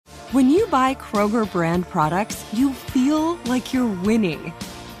When you buy Kroger brand products, you feel like you're winning.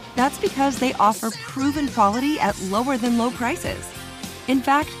 That's because they offer proven quality at lower than low prices. In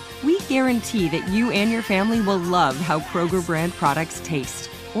fact, we guarantee that you and your family will love how Kroger brand products taste,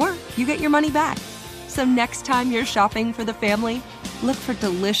 or you get your money back. So next time you're shopping for the family, look for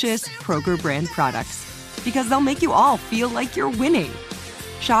delicious Kroger brand products, because they'll make you all feel like you're winning.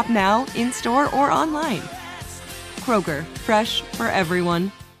 Shop now, in-store, or online. Kroger, fresh for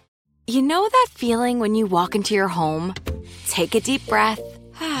everyone. You know that feeling when you walk into your home, take a deep breath,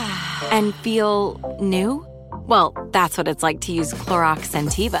 and feel new? Well, that's what it's like to use Clorox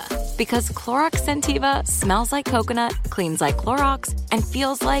Scentiva. Because Clorox Scentiva smells like coconut, cleans like Clorox, and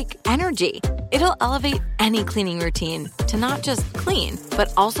feels like energy. It'll elevate any cleaning routine to not just clean,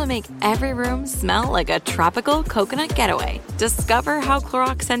 but also make every room smell like a tropical coconut getaway. Discover how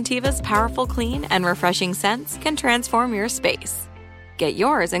Clorox Scentiva's powerful clean and refreshing scents can transform your space. Get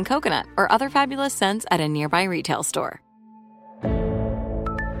yours in coconut or other fabulous scents at a nearby retail store.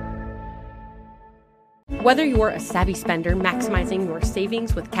 Whether you're a savvy spender maximizing your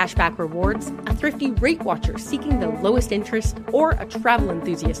savings with cashback rewards, a thrifty rate watcher seeking the lowest interest, or a travel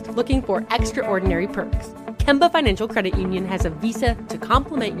enthusiast looking for extraordinary perks, Kemba Financial Credit Union has a visa to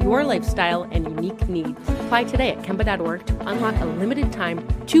complement your lifestyle and unique needs. Apply today at Kemba.org to unlock a limited time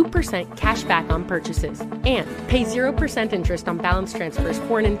 2% cash back on purchases and pay 0% interest on balance transfers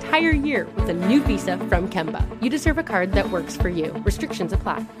for an entire year with a new visa from Kemba. You deserve a card that works for you. Restrictions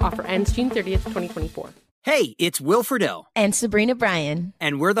apply. Offer ends June 30th, 2024. Hey, it's Will Friedle. And Sabrina Bryan.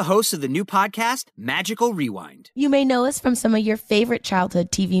 And we're the hosts of the new podcast, Magical Rewind. You may know us from some of your favorite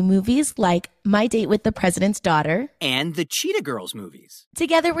childhood TV movies like My Date with the President's Daughter and the Cheetah Girls movies.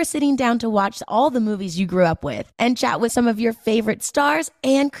 Together, we're sitting down to watch all the movies you grew up with and chat with some of your favorite stars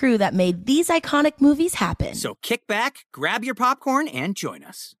and crew that made these iconic movies happen. So kick back, grab your popcorn, and join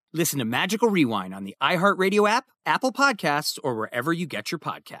us. Listen to Magical Rewind on the iHeartRadio app, Apple Podcasts, or wherever you get your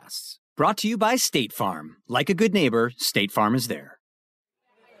podcasts. Brought to you by State Farm. Like a good neighbor, State Farm is there.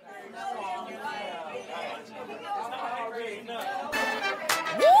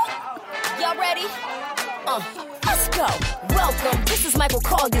 Y'all ready? Let's go. Welcome. This is Michael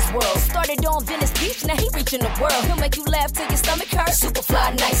Collier's world. Started on Venice Beach, now he reaching the world. He'll make you laugh till your stomach hurts. Super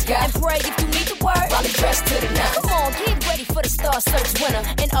fly, nice guy. And pray if you need the word. While he dressed to the nines. Come on, get ready for the Star Search winner.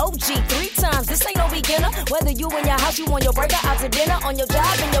 An OG 3 times. This ain't no beginner. Whether you in your house, you on your burger, out to dinner, on your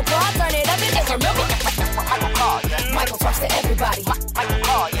job, in your car, turn it up and just remember. Michael Collier. Michael talks to everybody. Michael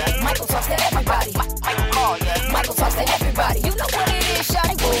Collier. Michael talks to everybody. Michael Collier. Michael talks to everybody. You know what it is,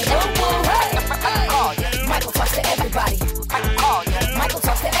 shawty. Woo, woo, woo, hey. Michael Collier. Michael talks to everybody. Michael Collier. Michael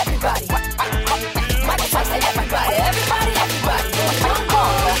talks to everybody. Michael talks to everybody. Everybody, everybody. Michael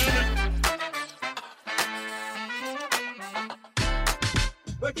Collier.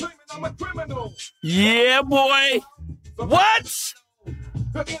 I'm a criminal. Yeah, boy. What?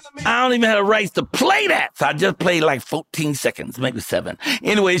 I don't even have the rights to play that. So I just played like 14 seconds, maybe 7.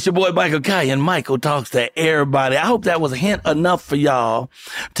 Anyway, it's your boy Michael Collier, and Michael talks to everybody. I hope that was a hint enough for y'all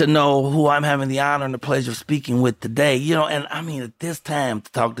to know who I'm having the honor and the pleasure of speaking with today. You know, and I mean, at this time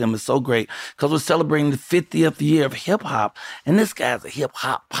to talk to him is so great because we're celebrating the 50th year of hip hop. And this guy's a hip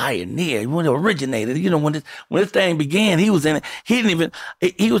hop pioneer. When it originated, you know, when this thing began, he was in it.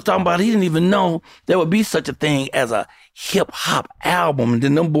 He was talking about, he didn't even know there would be such a thing as a hip hop album. And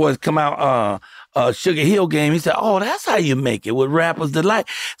then them boys come out, Sugar Hill Game. He said, oh, that's how you make it with Rapper's Delight.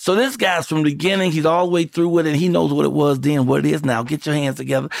 So this guy's from the beginning. He's all the way through with it. And he knows what it was then, what it is now. Get your hands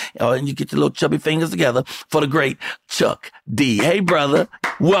together and you get your little chubby fingers together for the great Chuck D. Hey, brother.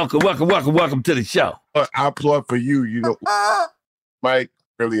 Welcome to the show. I applaud for you. You know, Mike,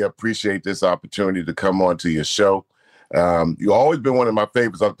 really appreciate this opportunity to come on to your show. You've always been one of my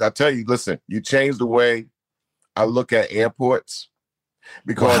favorites. I tell you, listen, you changed the way I look at airports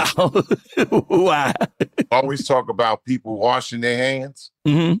because wow. I always talk about people washing their hands.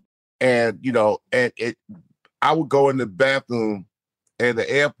 Mm-hmm. And, you know, I would go in the bathroom at the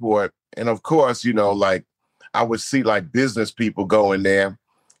airport. And of course, you know, like I would see like business people go in there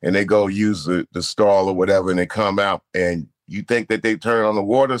and they go use the stall or whatever. And they come out and you think that they turn on the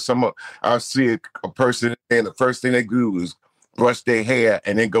water. I see a person and the first thing they do is brush their hair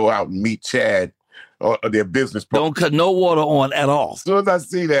and then go out and meet Chad or their business. Don't cut no water on at all. As soon as I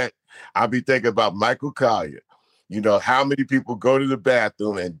see that, I'll be thinking about Michael Collier. You know, how many people go to the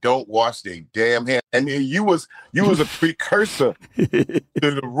bathroom and don't wash their damn hands? And you was a precursor to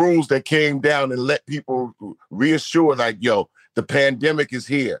the rules that came down and let people reassure, like, yo, the pandemic is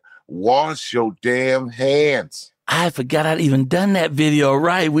here. Wash your damn hands. I forgot I'd even done that video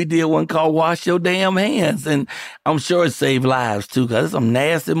right. We did one called Wash Your Damn Hands. And I'm sure it saved lives too, because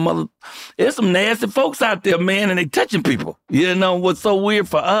there's some nasty folks out there, man, and they touching people. You know, what's so weird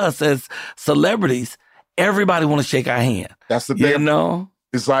for us as celebrities, everybody want to shake our hand. That's the thing. You know?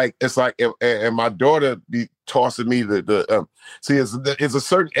 It's like, and my daughter be tossing me see, it's a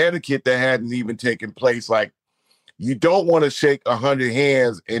certain etiquette that hadn't even taken place. Like, you don't want to shake 100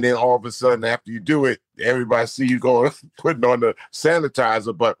 hands and then all of a sudden after you do it, everybody see you going, putting on the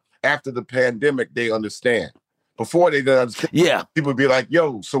sanitizer. But after the pandemic, they understand. Before they didn't understand, people be like,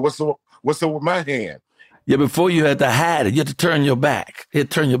 yo, so what's up with my hand? Yeah, before you had to hide it, you had to turn your back. You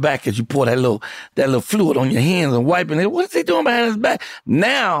had to turn your back as you pour that little fluid on your hands and wiping it. What is he doing behind his back?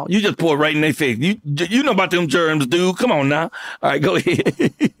 Now, you just pour it right in their face. You know about them germs, dude. Come on now. All right, go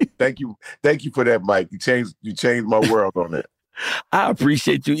ahead. Thank you for that, Mike. You changed my world on that. I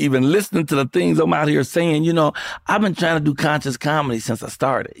appreciate you even listening to the things I'm out here saying. You know, I've been trying to do conscious comedy since I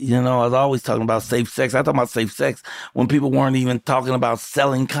started. You know, I was always talking about safe sex. I talk about safe sex when people weren't even talking about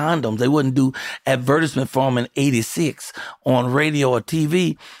selling condoms. They wouldn't do advertisement for them in 86 on radio or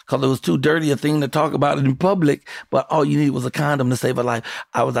TV because it was too dirty a thing to talk about it in public. But all you needed was a condom to save a life.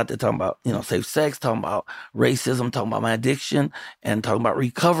 I was out there talking about, you know, safe sex, talking about racism, talking about my addiction, and talking about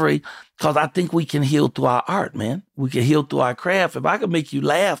recovery. Because I think we can heal through our art, man. We can heal through our craft. If I could make you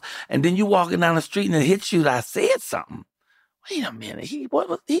laugh and then you walking down the street and it hits you that I said something. Wait a minute. He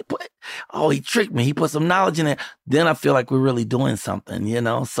tricked me. He put some knowledge in it. Then I feel like we're really doing something, you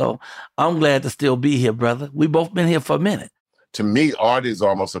know? So I'm glad to still be here, brother. We both been here for a minute. To me, art is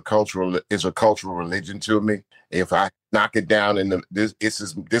almost a cultural religion to me. If I knock it down this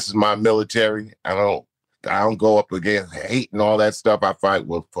is my military. I don't go up against hate and all that stuff. I fight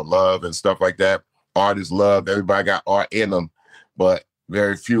for love and stuff like that. Art is love. Everybody got art in them, but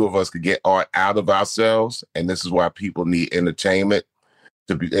very few of us could get art out of ourselves. And this is why people need entertainment.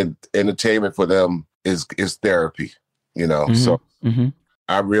 Entertainment for them is therapy, you know? Mm-hmm. So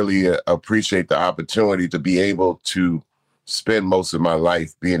I really appreciate the opportunity to be able to spend most of my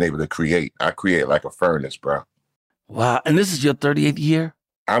life being able to create. I create like a furnace, bro. Wow. And this is your 38th year?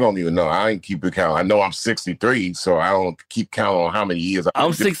 I don't even know. I ain't keep count. I know I'm 63, so I don't keep count on how many years.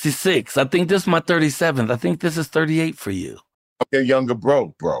 I'm 66. I think this is my 37th. I think this is 38 for you. Okay, younger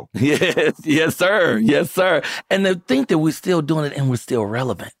bro. Yes, sir. Yes, sir. And to think that we're still doing it and we're still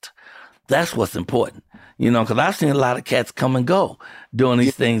relevant. That's what's important, you know, because I've seen a lot of cats come and go doing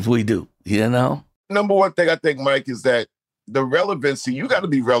these things we do, you know? Number one thing I think, Mike, is that the relevancy, you got to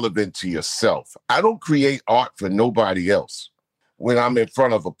be relevant to yourself. I don't create art for nobody else. When I'm in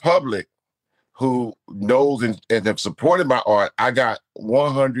front of a public who knows and have supported my art, I got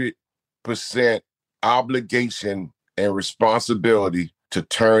 100% obligation and responsibility to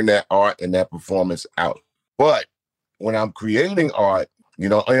turn that art and that performance out. But when I'm creating art, you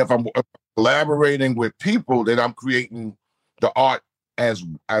know, if I'm collaborating with people, then I'm creating the art as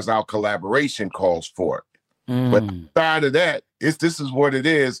our collaboration calls for it. But outside of that, this is what it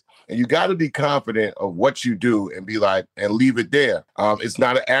is. And you got to be confident of what you do and be like, and leave it there. It's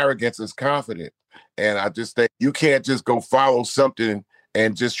not an arrogance, it's confident. And I just think you can't just go follow something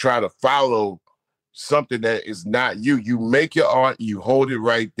and just try to follow something that is not you. You make your art, you hold it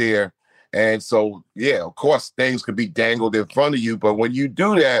right there. And so, yeah, of course, things could be dangled in front of you. But when you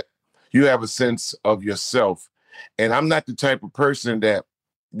do that, you have a sense of yourself. And I'm not the type of person that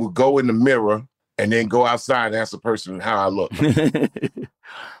will go in the mirror and then go outside and ask the person how I look.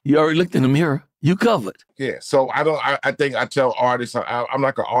 You already looked in the mirror. You covered. Yeah. So I think I tell artists, I'm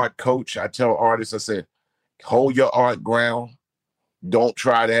like an art coach. I tell artists, I said, hold your art ground. Don't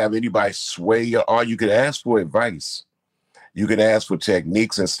try to have anybody sway your art. You can ask for advice. You can ask for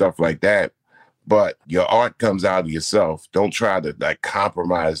techniques and stuff like that. But your art comes out of yourself. Don't try to like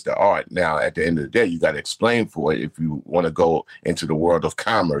compromise the art. Now, at the end of the day, you got to explain for it if you want to go into the world of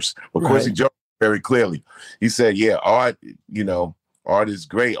commerce. Of course, he joked very clearly. He said, yeah, art, you know, art is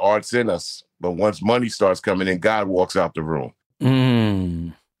great. Art's in us. But once money starts coming in, God walks out the room.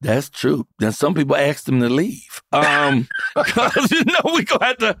 That's true. Then some people ask them to leave. Because, you know, we going to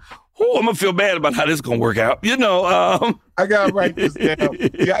have to, I'm going to feel bad about how this is going to work out. You know. I got to write this down.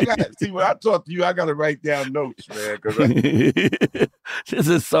 Yeah, see, when I talk to you, I got to write down notes, man. This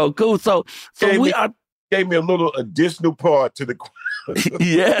is so cool. So we gave me a little additional part to the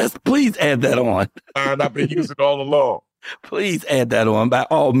Yes, please add that on. And I've been using it all along. Please add that on by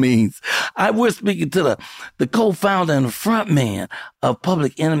all means. We're speaking to the co-founder and the front man of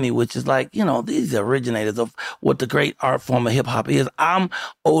Public Enemy, which is like, you know, these originators of what the great art form of hip hop is. I'm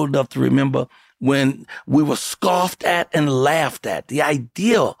old enough to remember when we were scoffed at and laughed at. The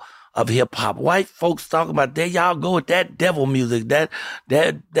idea of hip hop. White folks talking about, there y'all go with that devil music, the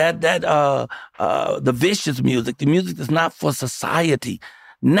vicious music, the music that's not for society.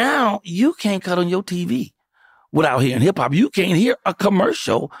 Now you can't cut on your TV without hearing hip hop. You can't hear a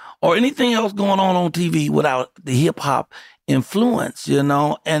commercial or anything else going on TV without the hip hop influence, you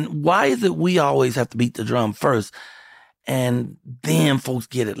know? And why is it we always have to beat the drum first and then folks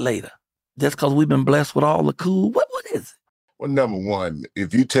get it later? That's because we've been blessed with all the cool. What is it? Well, number one,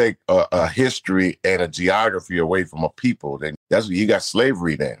 if you take a history and a geography away from a people, then that's what you got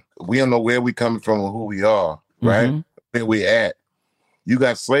slavery then. We don't know where we coming from or who we are, right? Where we at. You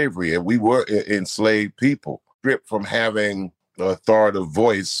got slavery, and we were enslaved people, stripped from having an authoritative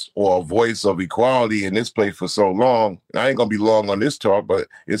voice or a voice of equality in this place for so long. And I ain't gonna be long on this talk, but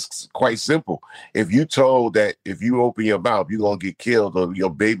it's quite simple. If you told that if you open your mouth, you're gonna get killed or your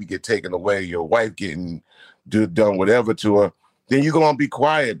baby get taken away, your wife getting done whatever to her, then you're gonna be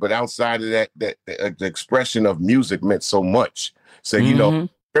quiet. But outside of that, the expression of music meant so much. So, you know,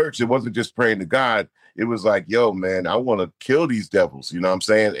 church, it wasn't just praying to God. It was like, yo, man, I want to kill these devils. You know what I'm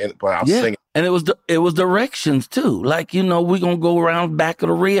saying? But I'll sing it. And it was directions too. Like, you know, we're going to go around back of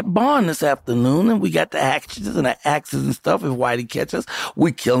the red barn this afternoon, and we got the axes and stuff. If Whitey catches us,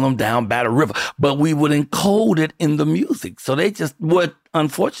 we kill them down by the river. But we would encode it in the music. So they just, what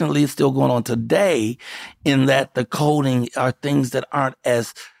unfortunately is still going on today, in that the coding are things that aren't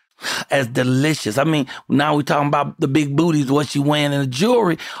as delicious. I mean, now we're talking about the big booties, what she wearing in the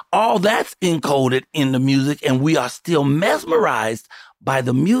jewelry. All that's encoded in the music, and we are still mesmerized by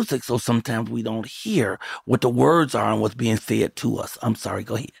the music. So sometimes we don't hear what the words are and what's being fed to us. I'm sorry,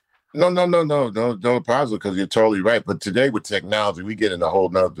 go ahead. No, don't pause it, because you're totally right. But today with technology, we get in a whole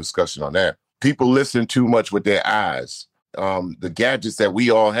nother discussion on that. People listen too much with their eyes. The gadgets that we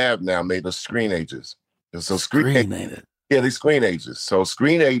all have now made us screen ages. And so they're screen ages. So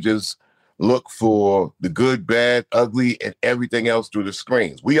screen ages look for the good, bad, ugly, and everything else through the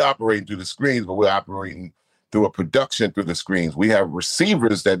screens. We operate through the screens, but we're operating through a production through the screens. We have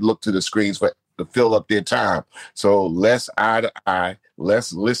receivers that look to the screens to fill up their time. So less eye to eye,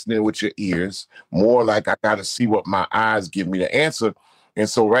 less listening with your ears, more like I got to see what my eyes give me the answer. And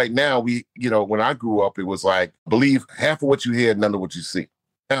so right now, when I grew up, it was like, believe half of what you hear, none of what you see.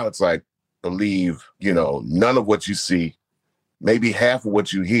 Now it's like, believe, none of what you see, maybe half of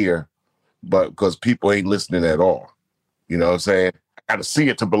what you hear, but because people ain't listening at all. You know what I'm saying? I got to see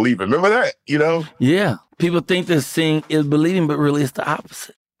it to believe it. Remember that, Yeah. People think that seeing is believing, but really it's the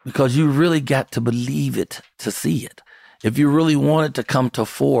opposite, because you really got to believe it to see it. If you really want it to come to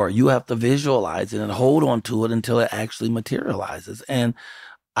fore, you have to visualize it and hold on to it until it actually materializes. And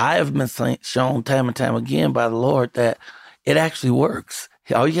I have been shown time and time again by the Lord that it actually works.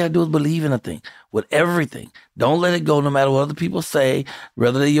 All you got to do is believe in a thing with everything. Don't let it go no matter what other people say,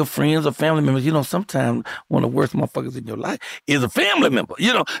 whether they're your friends or family members. Sometimes one of the worst motherfuckers in your life is a family member,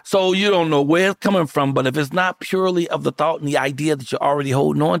 so you don't know where it's coming from. But if it's not purely of the thought and the idea that you're already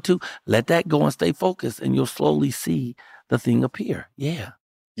holding on to, let that go and stay focused, and you'll slowly see the thing appear. Yeah.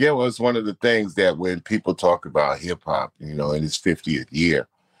 Yeah, well, it's one of the things that when people talk about hip hop, in its 50th year,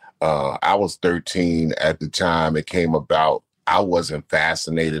 I was 13 at the time it came about. I wasn't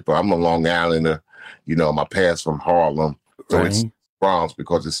fascinated, but I'm a Long Islander, my parents from Harlem. So right. It's Bronx,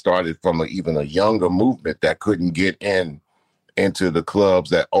 because it started from even a younger movement that couldn't get into the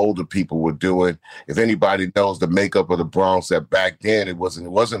clubs that older people were doing. If anybody knows the makeup of the Bronx, that back then it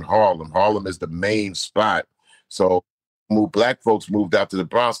wasn't Harlem. Harlem is the main spot. So Black folks moved out to the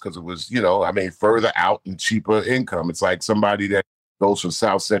Bronx because it was, further out and cheaper income. It's like somebody that goes from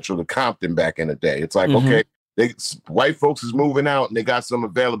South Central to Compton back in the day. It's like, okay, white folks is moving out and they got some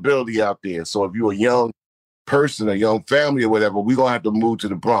availability out there. So if you're a young person, a young family or whatever, we're going to have to move to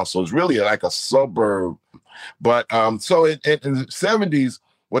the Bronx. So it's really like a suburb. But so in the 70s,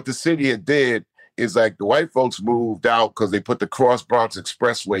 what the city had did is like the white folks moved out because they put the Cross Bronx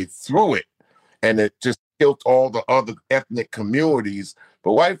Expressway through it. And it just killed all the other ethnic communities.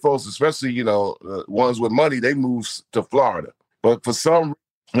 But white folks, especially, ones with money, they moved to Florida. But for some reason,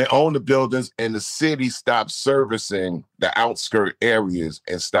 they own the buildings, and the city stopped servicing the outskirt areas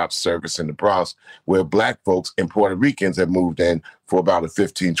and stopped servicing the Bronx, where Black folks and Puerto Ricans had moved in for about a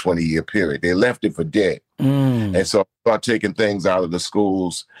 15, 20-year period. They left it for dead. And so you start taking things out of the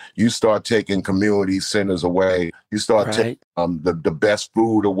schools. You start taking community centers away. You start taking the best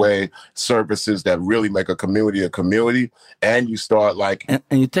food away, services that really make a community. And you start and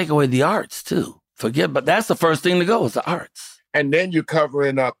you take away the arts, too. But that's the first thing to go is the arts. And then you're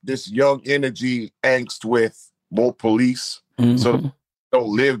covering up this young energy angst with more police. So they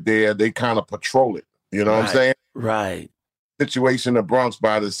don't live there. They kind of patrol it. You know what I'm saying? Right. situation in the Bronx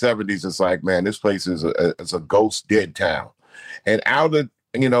by the 70s. It's like, man, this place is a ghost dead town. And out of,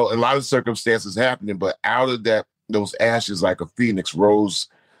 a lot of circumstances happening, but out of those ashes, like a phoenix, rose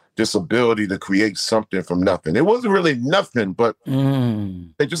this ability to create something from nothing. It wasn't really nothing, but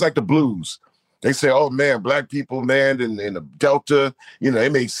they just like the blues. They say, oh, man, Black people, man, in the Delta, they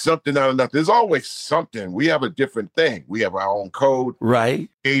made something out of nothing. There's always something. We have a different thing. We have our own code. Right.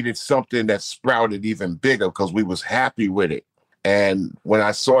 Created something that sprouted even bigger because we was happy with it. And when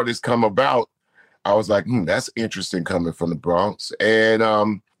I saw this come about, I was like, that's interesting coming from the Bronx. And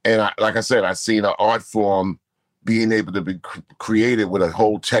I, like I said, I seen an art form being able to be created with a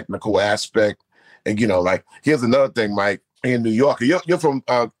whole technical aspect. And, here's another thing, Mike. In New York, you're from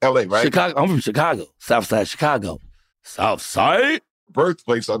L.A., right? Chicago. I'm from Chicago, Southside Chicago. Southside?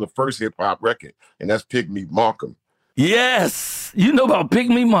 Birthplace of the first hip-hop record, and that's Pygmy Markham. Yes, you know about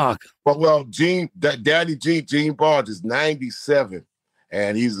Pygmy Markham. Well, Daddy Gene Barge is 97,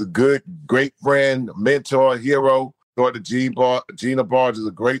 and he's a great friend, mentor, hero. Daughter Gina Barge is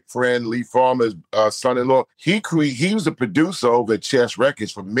a great friend. Lee Farmer's son-in-law. He was a producer over at Chess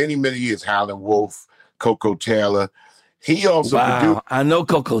Records for many, many years. Howlin' Wolf, Coco Taylor. He also produced. I know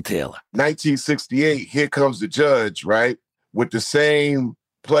Coco Taylor. 1968, Here Comes the Judge, right? With the same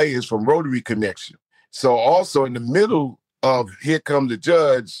players from Rotary Connection. So also in the middle of Here Comes the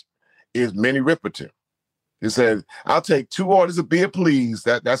Judge is Minnie Riperton. He said, I'll take 2 orders of beer, please.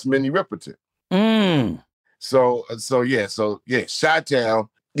 That's Minnie Riperton. So Chi-Town,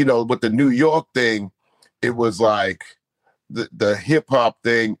 with the New York thing, it was like the hip hop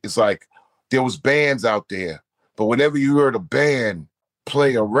thing. It's like there was bands out there. But whenever you heard a band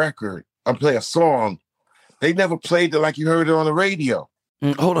play a record or play a song, they never played it like you heard it on the radio.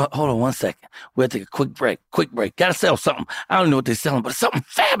 Hold on 1 second. We'll take a quick break. Gotta sell something. I don't know what they're selling, but it's something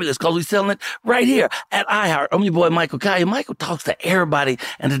fabulous because we're selling it right here at iHeart. I'm your boy, Michael Kaya. Michael talks to everybody,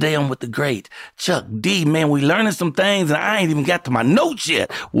 and today I'm with the great Chuck D. Man, we learning some things, and I ain't even got to my notes yet.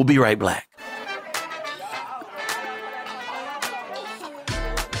 We'll be right back.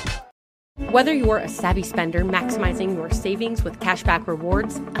 Whether you're a savvy spender maximizing your savings with cashback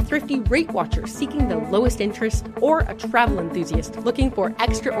rewards, a thrifty rate watcher seeking the lowest interest, or a travel enthusiast looking for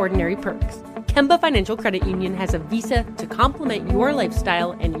extraordinary perks, Kemba Financial Credit Union has a visa to complement your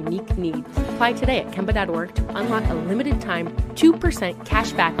lifestyle and unique needs. Apply today at Kemba.org to unlock a limited-time 2%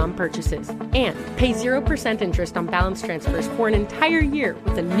 cash back on purchases and pay 0% interest on balance transfers for an entire year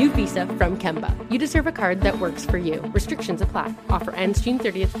with a new visa from Kemba. You deserve a card that works for you. Restrictions apply. Offer ends June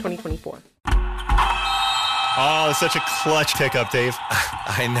 30th, 2024. Oh, such a clutch pickup, Dave.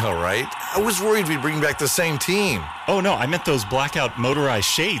 I know, right? I was worried we'd bring back the same team. Oh, no, I meant those blackout motorized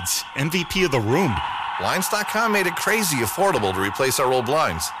shades. MVP of the room. Blinds.com made it crazy affordable to replace our old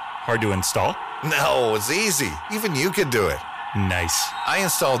blinds. Hard to install? No, it's easy. Even you could do it. Nice. I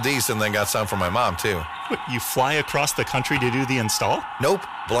installed these and then got some for my mom, too. What, you fly across the country to do the install? Nope.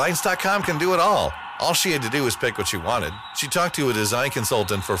 Blinds.com can do it all. All she had to do was pick what she wanted. She talked to a design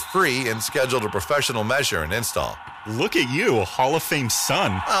consultant for free and scheduled a professional measure and install. Look at you, a Hall of Fame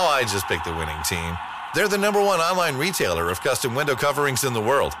son. Oh, I just picked the winning team. They're the #1 online retailer of custom window coverings in the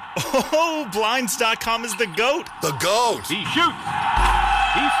world. Oh, Blinds.com is the GOAT. The GOAT! He shoots.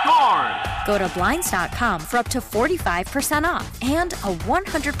 He scored. Go to Blinds.com for up to 45% off and a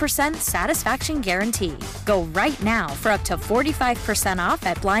 100% satisfaction guarantee. Go right now for up to 45% off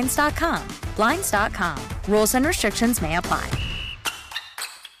at Blinds.com. Blinds.com. Rules and restrictions may apply.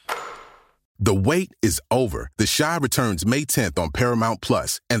 The wait is over. The Chi returns May 10th on Paramount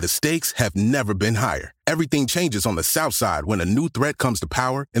Plus, and the stakes have never been higher. Everything changes on the South Side when a new threat comes to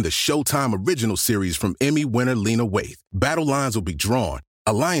power in the Showtime original series from Emmy winner Lena Waithe. Battle lines will be drawn,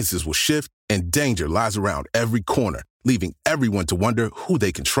 alliances will shift, and danger lies around every corner, leaving everyone to wonder who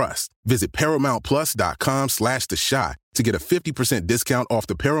they can trust. Visit ParamountPlus.com/The Chi to get a 50% discount off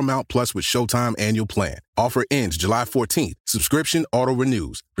the Paramount Plus with Showtime annual plan. Offer ends July 14th. Subscription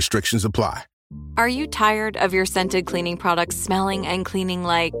auto-renews. Restrictions apply. Are you tired of your scented cleaning products smelling and cleaning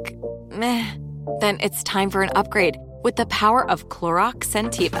like meh? Then it's time for an upgrade with the power of Clorox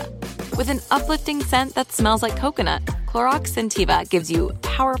Scentiva. With an uplifting scent that smells like coconut, Clorox Scentiva gives you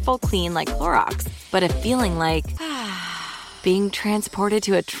powerful clean like Clorox, but a feeling like being transported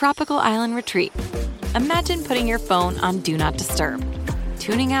to a tropical island retreat. Imagine putting your phone on Do Not Disturb,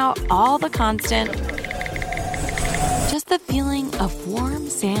 tuning out all the constant, just the feeling of warm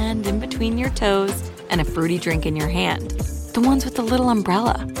sand in between your toes and a fruity drink in your hand. The ones with the little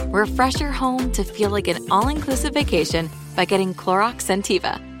umbrella. Refresh your home to feel like an all-inclusive vacation by getting Clorox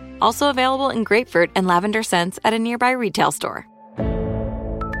Scentiva. Also available in grapefruit and lavender scents at a nearby retail store.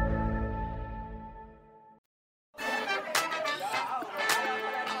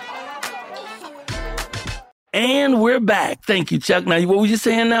 back. Thank you, Chuck. Now, what were you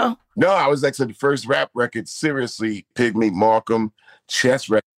saying now? No, I was actually the first rap record, seriously, Pigmeat Markham, Chess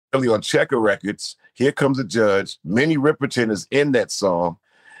Records, really on Checker Records. Here Comes a Judge. Minnie Riperton is in that song.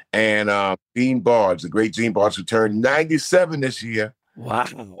 And Gene Barge, the great Gene Barge, who turned 97 this year.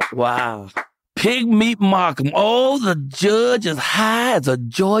 Wow. Pigmeat Markham. Oh, the judge is high as a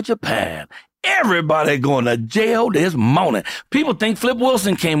Georgia pine. Everybody going to jail this morning. People think Flip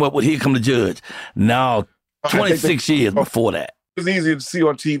Wilson came up with Here Come the Judge. No, 26 years before that. It was easy to see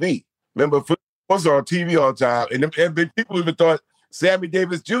on TV. Remember, Flip was on TV all the time. And people even thought Sammy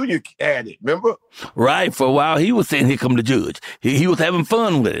Davis Jr. had it, remember? Right. For a while, he was saying, Here Come the Judge. He was having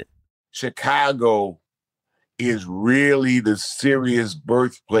fun with it. Chicago is really the serious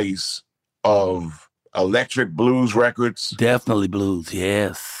birthplace of electric blues records. Definitely blues,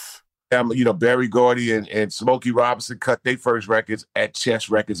 yes. Barry Gordy and Smokey Robinson cut their first records at Chess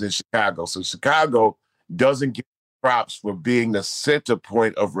Records in Chicago. So Chicago doesn't get props for being the center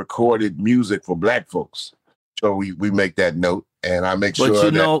point of recorded music for Black folks. So we make that note, and I make sure that... But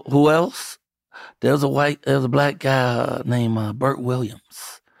you know who else? There's a black guy named Burt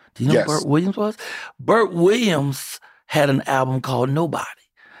Williams. Do you know who Burt Williams was? Burt Williams had an album called Nobody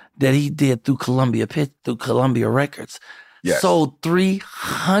that he did through Columbia Records. Yes. Sold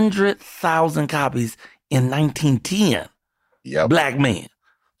 300,000 copies in 1910. Yep. Black man.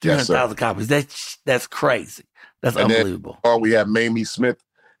 300,000 yes, copies. That's crazy. That's unbelievable. We have Mamie Smith.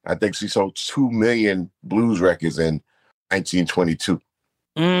 I think she sold 2 million blues records in 1922.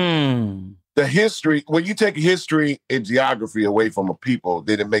 The history, when you take history and geography away from a people,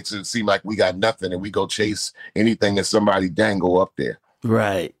 then it makes it seem like we got nothing and we go chase anything that somebody dangle up there.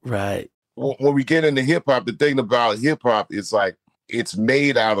 Right. When we get into hip hop, the thing about hip hop is like it's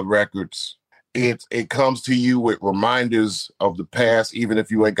made out of records. It comes to you with reminders of the past, even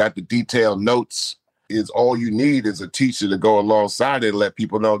if you ain't got the detailed notes. Is all you need is a teacher to go alongside it and let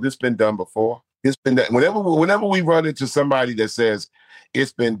people know this been done before. It's been done. Whenever we run into somebody that says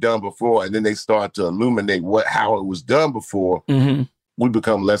it's been done before, and then they start to illuminate how it was done before, we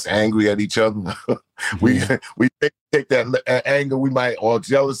become less angry at each other. we take that anger or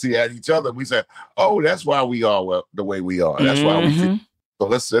jealousy at each other. We say, "Oh, that's why we are the way we are. That's why we feel." So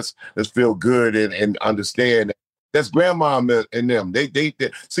let's feel good and understand. That's grandma and them. They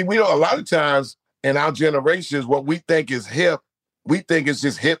see. We know a lot of times in our generations, what we think is hip, we think it's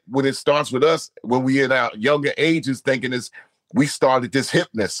just hip when it starts with us. When we in our younger ages, thinking we started this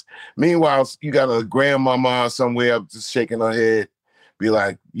hipness. Meanwhile, you got a grandmama somewhere just shaking her head. Be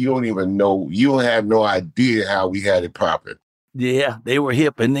like, you don't even know, you have no idea how we had it popping. Yeah, they were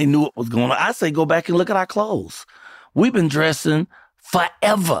hip and they knew what was going on. I say go back and look at our clothes. We've been dressing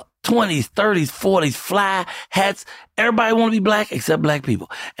forever. 20s, 30s, 40s, fly hats. Everybody want to be black except black people.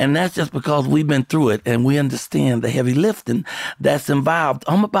 And that's just because we've been through it and we understand the heavy lifting that's involved.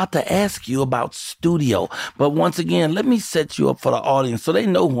 I'm about to ask you about studio. But once again, let me set you up for the audience so they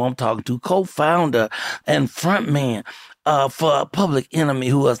know who I'm talking to. Co-founder and frontman for Public Enemy,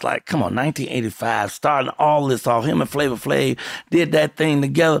 who was like, 1985, starting all this off. Him and Flavor Flav did that thing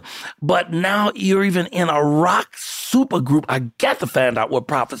together. But now you're even in a rock super group. I got to find out what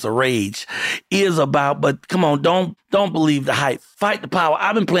Prophets of Rage is about. But come on, don't believe the hype. Fight the power.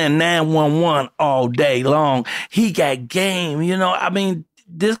 I've been playing 911 all day long. He got game.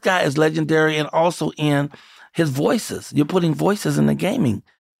 This guy is legendary, and also in his voices. You're putting voices in the gaming.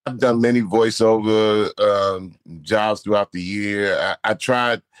 I've done many voiceover jobs throughout the year. I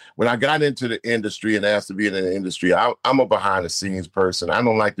tried, when I got into the industry and asked to be in the industry, I'm a behind the scenes person. I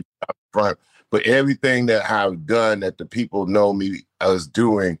don't like to be up front, but everything that I've done that the people know me as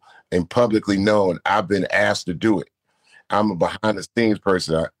doing and publicly known, I've been asked to do it. I'm a behind the scenes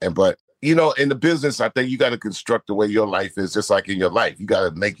person. But in the business, I think you got to construct the way your life is, just like in your life. You got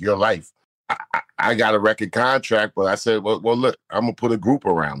to make your life. I got a record contract, but I said, well, look, I'm going to put a group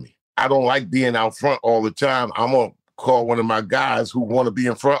around me. I don't like being out front all the time. I'm going to call one of my guys who want to be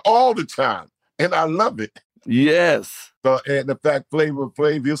in front all the time. And I love it. Yes. So, and the fact, Flavor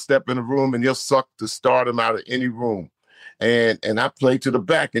Flav, he'll step in the room and he'll suck the stardom out of any room. And I play to the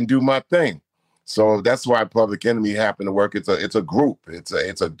back and do my thing. So that's why Public Enemy happened to work. It's a group. It's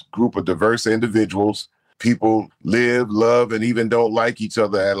a group of diverse individuals. People live, love, and even don't like each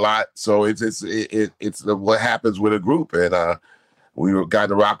other a lot. So it's what happens with a group. And we got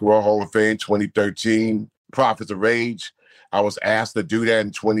the Rock and Roll Hall of Fame 2013, Prophets of Rage. I was asked to do that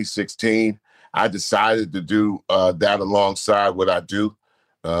in 2016. I decided to do that alongside what I do.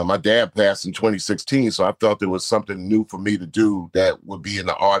 My dad passed in 2016, so I felt there was something new for me to do that would be in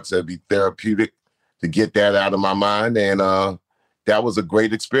the arts, that'd be therapeutic, to get that out of my mind. And that was a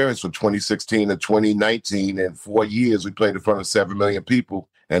great experience from 2016 to 2019. In 4 years, we played in front of 7 million people.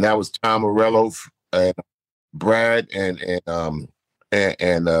 And that was Tom Morello and Brad and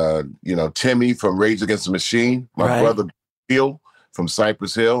Timmy from Rage Against the Machine, my brother Bill from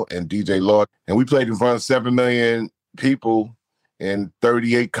Cypress Hill, and DJ Lord. And we played in front of 7 million people in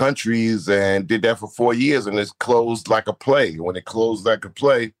 38 countries and did that for 4 years. And it's closed like a play. When it closed like a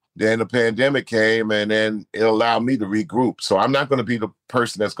play, then the pandemic came, and then it allowed me to regroup. So I'm not going to be the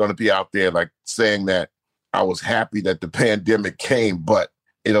person that's going to be out there like saying that I was happy that the pandemic came, but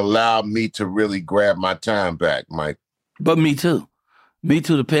it allowed me to really grab my time back, Mike. But me too. Me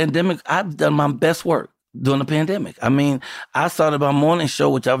too. The pandemic, I've done my best work during the pandemic. I mean, I started my morning show,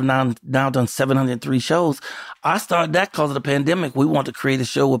 which I've now done 703 shows. I started that because of the pandemic. We wanted to create a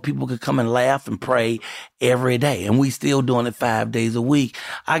show where people could come and laugh and pray every day. And we still doing it 5 days a week.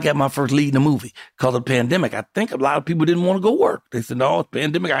 I got my first lead in a movie because of the pandemic. I think a lot of people didn't want to go work. They said, no, it's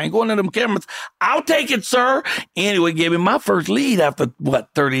pandemic. I ain't going to them cameras. I'll take it, sir. Anyway, gave me my first lead after,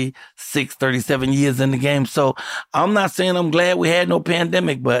 36, 37 years in the game. So I'm not saying I'm glad we had no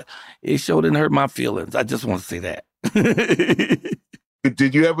pandemic, but it sure didn't hurt my feelings. I just want to say that.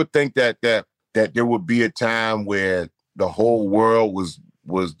 Did you ever think that there would be a time where the whole world was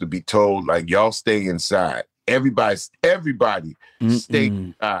to be told, like, y'all stay inside? Everybody stay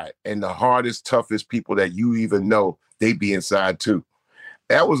inside. And the hardest, toughest people that you even know, they be inside too.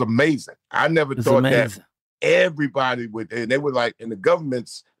 That was amazing. I never thought that everybody would, and they were like, and the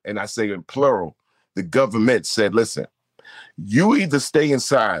governments, and I say in plural, the government said, listen, you either stay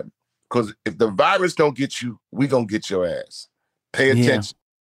inside, because if the virus don't get you, we gonna get your ass. Pay attention.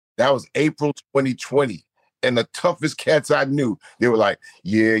 Yeah. That was April 2020. And the toughest cats I knew, they were like,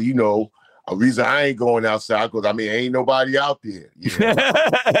 yeah, a reason I ain't going outside, because, ain't nobody out there. Yeah,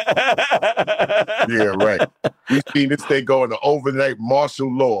 yeah, right. We've seen this thing go into overnight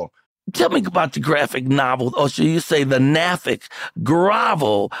martial law. Tell me about the graphic novel, or should you say the Naffic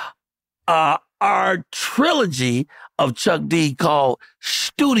Gravel, our trilogy of Chuck D called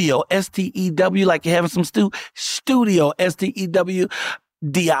Studio, S-T-E-W, like you're having some stew, Studio, S-T-E-W,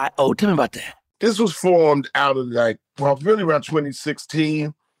 D-I-O. Tell me about that. This was formed out of really around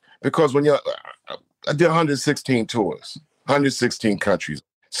 2016, because when I did 116 tours, 116 countries.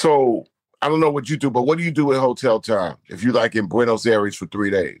 So I don't know what you do, but what do you do at hotel time if you in Buenos Aires for 3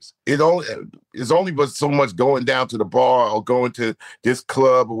 days? It's only but so much going down to the bar or going to this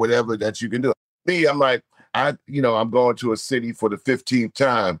club or whatever that you can do. Me, I'm like, I'm going to a city for the 15th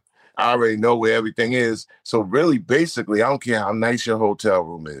time. I already know where everything is. So really, basically, I don't care how nice your hotel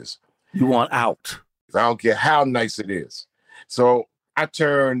room is. You want out. I don't care how nice it is. So I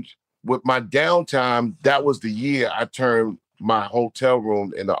turned, with my downtime, that was the year I turned my hotel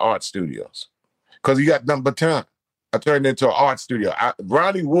room into art studios. Because you got nothing but time. I turned it into an art studio.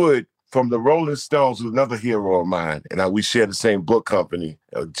 Ronnie Wood from the Rolling Stones was another hero of mine. And we share the same book company,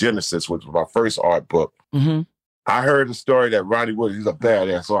 Genesis, which was my first art book. Mm-hmm. I heard the story that Ronnie Wood, he's a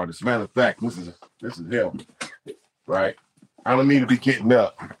badass artist. Matter of fact, this is him, right? I don't mean to be getting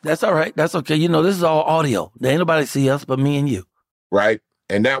up. That's all right. That's okay. This is all audio. There ain't nobody see us but me and you. Right?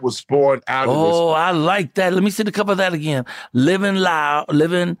 And that was spawned out of this. Oh, I like that. Let me see the cover of that again. Living Loud,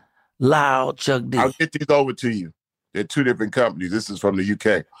 Chuck D. I'll get these over to you. They're two different companies. This is from the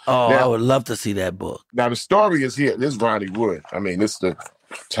UK. Oh, now, I would love to see that book. Now, the story is here. This is Ronnie Wood. This is the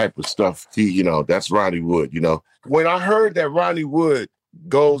type of stuff that's Ronnie Wood, When I heard that Ronnie Wood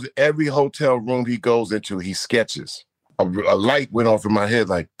goes, every hotel room he goes into, he sketches. A light went off in my head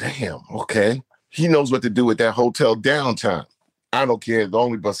like, damn, okay. He knows what to do with that hotel downtime. I don't care. There's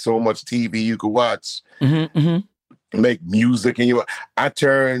only but so much TV you could watch. Mm-hmm, mm-hmm. Make music. I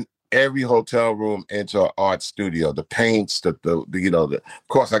turned every hotel room into an art studio. The paints, of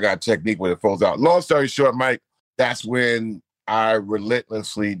course I got a technique when it falls out. Long story short, Mike, that's when I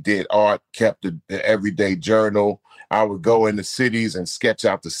relentlessly did art, kept the everyday journal. I would go into cities and sketch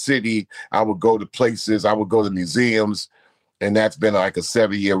out the city. I would go to places. I would go to museums. And that's been like a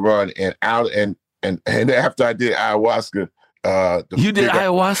 7-year run. And after I did ayahuasca, you did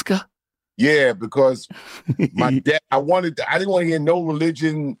ayahuasca? Yeah, because my dad, I didn't want to hear no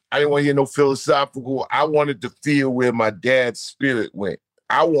religion. I didn't want to hear no philosophical. I wanted to feel where my dad's spirit went.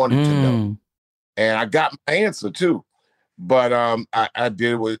 I wanted to know. And I got my answer too. But I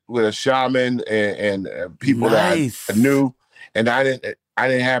did it with a shaman and people nice. That I knew. And I didn't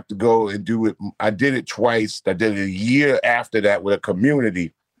have to go and do it. I did it twice. I did it a year after that with a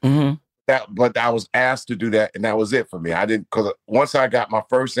community. Mm-hmm. But I was asked to do that, and that was it for me. I didn't, because once I got my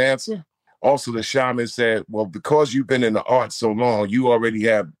first answer, also the shaman said, well, because you've been in the arts so long, you already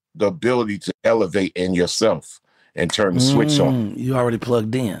have the ability to elevate in yourself. and turn the switch on. You already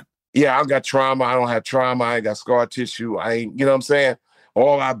plugged in. Yeah, I got trauma. I don't have trauma. I ain't got scar tissue. I ain't, you know what I'm saying?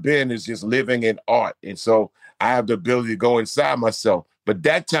 All I've been is just living in art. And so I have the ability to go inside myself. But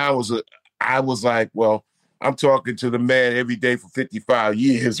that time I was like, well, I'm talking to the man every day for 55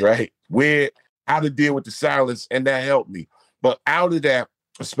 years, right? How to deal with the silence, and that helped me. But out of that,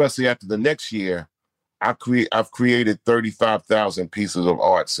 especially after the next year, I've created 35,000 pieces of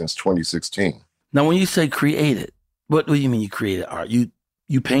art since 2016. Now, when you say created, what do you mean you created art?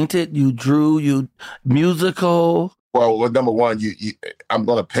 You painted, you drew, you musical? Well, number one, I'm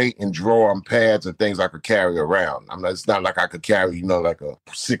going to paint and draw on pads and things I could carry around. It's not like I could carry, like a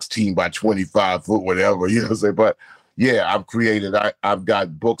 16 by 25 foot, whatever, you know what I'm saying? But yeah, I've created, I've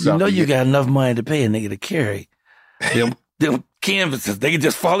got books. You know you got enough money to pay a nigga to carry them canvases. They can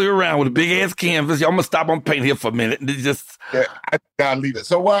just follow you around with a big ass canvas. I'm gonna stop on paint here for a minute. And yeah, I gotta leave it.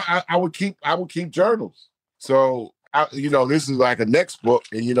 So I would keep journals. So this is like a next book,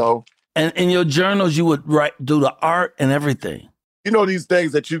 and And in your journals, you would do the art and everything. These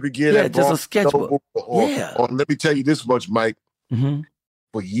things that you could get at just a sketchbook. Or let me tell you this much, Mike. Mm-hmm.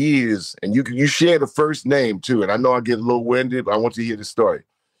 For years, and you share the first name too. And I know I get a little winded, but I want you to hear the story.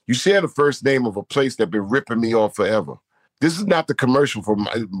 You share the first name of a place that's been ripping me off forever. This is not the commercial for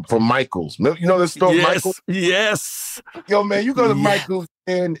Michael's. You know the store, Michael's? Yes. Yo, man, you go to Michael's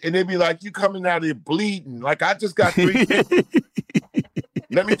and they be like, you coming out here bleeding. Like, I just got 3 things.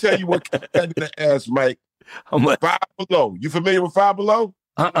 Let me tell you what I in the ass, Mike. Five Below. You familiar with Five Below?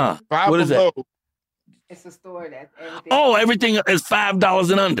 Five What is Below. that? It's a store that everything. Oh, everything is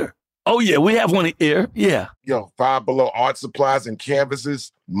 $5 and under. Oh, yeah, we have one here. Yeah. Yo, Five Below art supplies and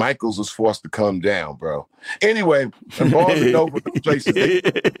canvases. Michael's was forced to come down, bro. Anyway, involving over the places.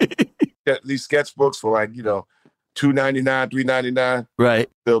 These sketchbooks for like, $2.99, $3.99. Right.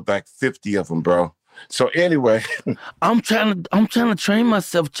 Built like 50 of them, bro. So anyway, I'm trying to train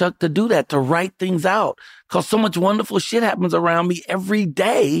myself, Chuck, to do that, to write things out, because so much wonderful shit happens around me every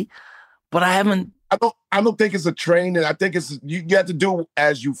day, but I haven't. I don't think it's a training. I think it's you have to do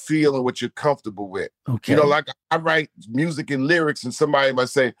as you feel and what you're comfortable with. Okay. Like I write music and lyrics, and somebody might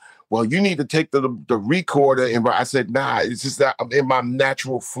say, "Well, you need to take the recorder." And I said, "Nah, it's just that I'm in my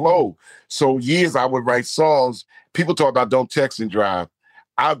natural flow." So years I would write songs. People talk about don't text and drive.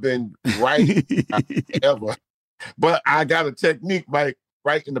 I've been writing ever, but I got a technique, Mike,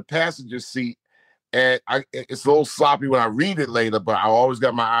 right in the passenger seat, and it's a little sloppy when I read it later. But I always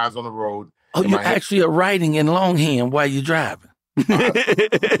got my eyes on the road. Oh, you actually are writing in longhand while you're driving.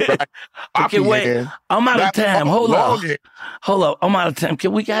 Okay, wait. I'm out of time. Hold on. I'm out of time.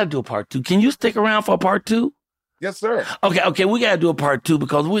 We got to do a part 2. Can you stick around for a part 2? Yes, sir. Okay. We got to do a part 2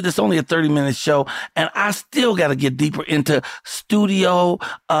 because this only a 30-minute show, and I still got to get deeper into studio.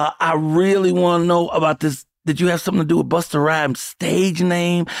 I really want to know about this. Did you have something to do with Busta Rhymes' stage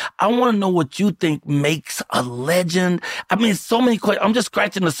name? I want to know what you think makes a legend. I mean, so many questions. I'm just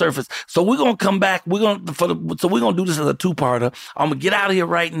scratching the surface. So we're gonna come back. We're gonna do this as a 2-parter. I'm gonna get out of here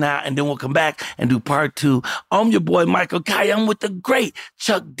right now, and then we'll come back and do part 2. I'm your boy Michael Kaya. I'm with the great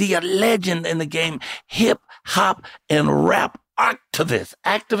Chuck D, a legend in the game, hip hop and rap artivist,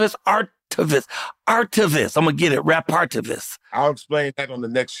 artivist. I'm going to get it. RapARTivist. I'll explain that on the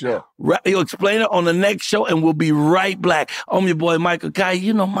next show. You'll explain it on the next show, and we'll be right back. I'm your boy, Michael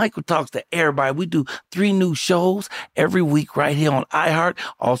Kaya. Michael talks to everybody. We do 3 new shows every week right here on iHeart.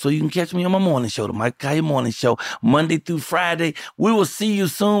 Also, you can catch me on my morning show, the Michael Kaya Morning Show, Monday through Friday. We will see you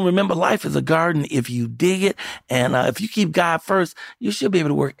soon. Remember, life is a garden if you dig it. And if you keep God first, you should be able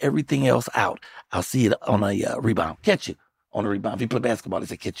to work everything else out. I'll see you on a rebound. Catch you on the rebound. If you play basketball, they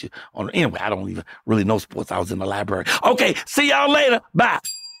say catch you on the... Anyway, I don't even really know sports. I was in the library. Okay, see y'all later. Bye.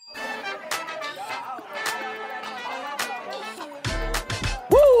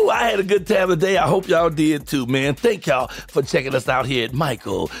 Woo! I had a good time today. I hope y'all did too, man. Thank y'all for checking us out here at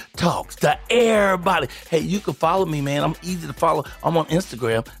Michael Talks to Everybody. Hey, you can follow me, man. I'm easy to follow. I'm on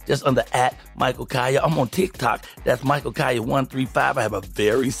Instagram, just under @Michael Kaya. I'm on TikTok. That's Michael Kaya 135. I have a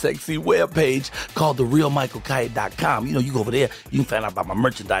very sexy webpage called TheRealMichaelKaya.com. You go over there, you can find out about my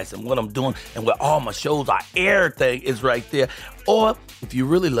merchandise and what I'm doing and where all my shows are. Everything is right there. Or if you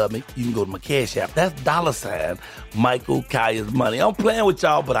really love me, you can go to my Cash App. That's $ Michael Kaya's Money. I'm playing with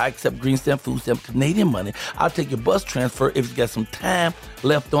y'all, but I accept green stamp, food stamp, Canadian money. I'll take your bus transfer if you got some time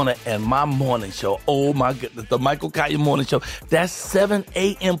left on it. And my morning show, oh my goodness, the Michael Kaya Morning Show, that's 7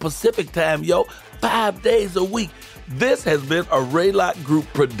 a.m. Pacific time, 5 days a week. This has been a Raylock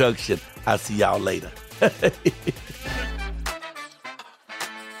Group production. I'll see y'all later.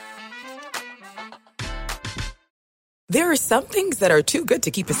 There are some things that are too good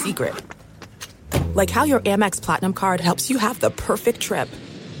to keep a secret. Like how your Amex Platinum card helps you have the perfect trip.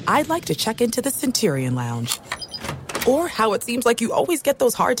 I'd like to check into the Centurion Lounge. Or how it seems like you always get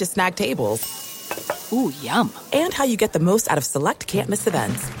those hard-to-snag tables. Ooh, yum. And how you get the most out of select can't-miss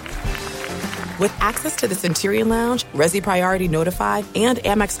events. With access to the Centurion Lounge, Resi Priority Notified, and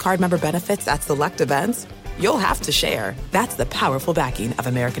Amex card member benefits at select events, you'll have to share. That's the powerful backing of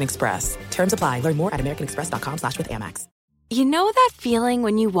American Express. Terms apply. Learn more at americanexpress.com/withAmex. You know that feeling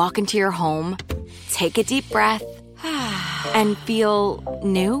when you walk into your home, take a deep breath, and feel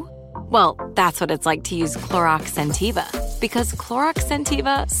new? Well, that's what it's like to use Clorox Scentiva. Because Clorox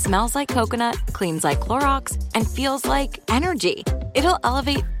Scentiva smells like coconut, cleans like Clorox, and feels like energy. It'll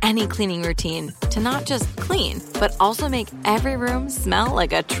elevate any cleaning routine to not just clean, but also make every room smell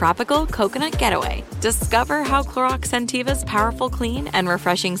like a tropical coconut getaway. Discover how Clorox Scentiva's powerful clean and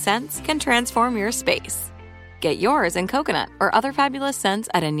refreshing scents can transform your space. Get yours in coconut or other fabulous scents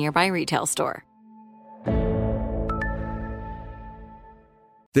at a nearby retail store.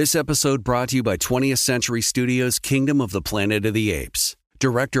 This episode brought to you by 20th Century Studios' Kingdom of the Planet of the Apes.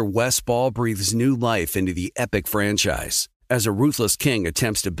 Director Wes Ball breathes new life into the epic franchise. As a ruthless king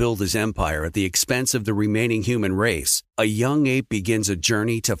attempts to build his empire at the expense of the remaining human race, a young ape begins a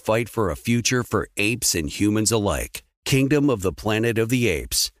journey to fight for a future for apes and humans alike. Kingdom of the Planet of the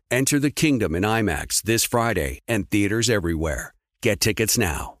Apes. Enter the kingdom in IMAX this Friday and theaters everywhere. Get tickets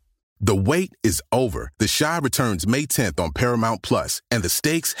now. The wait is over. The Chi returns May 10th on Paramount Plus, and the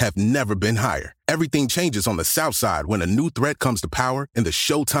stakes have never been higher. Everything changes on the South Side when a new threat comes to power in the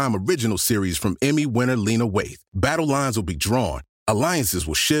Showtime original series from Emmy winner Lena Waithe. Battle lines will be drawn, alliances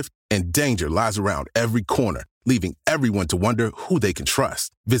will shift, and danger lies around every corner, leaving everyone to wonder who they can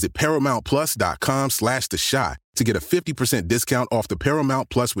trust. Visit ParamountPlus.com/The Chi to get a 50% discount off the Paramount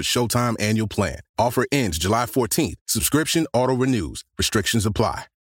Plus with Showtime annual plan. Offer ends July 14th. Subscription auto-renews. Restrictions apply.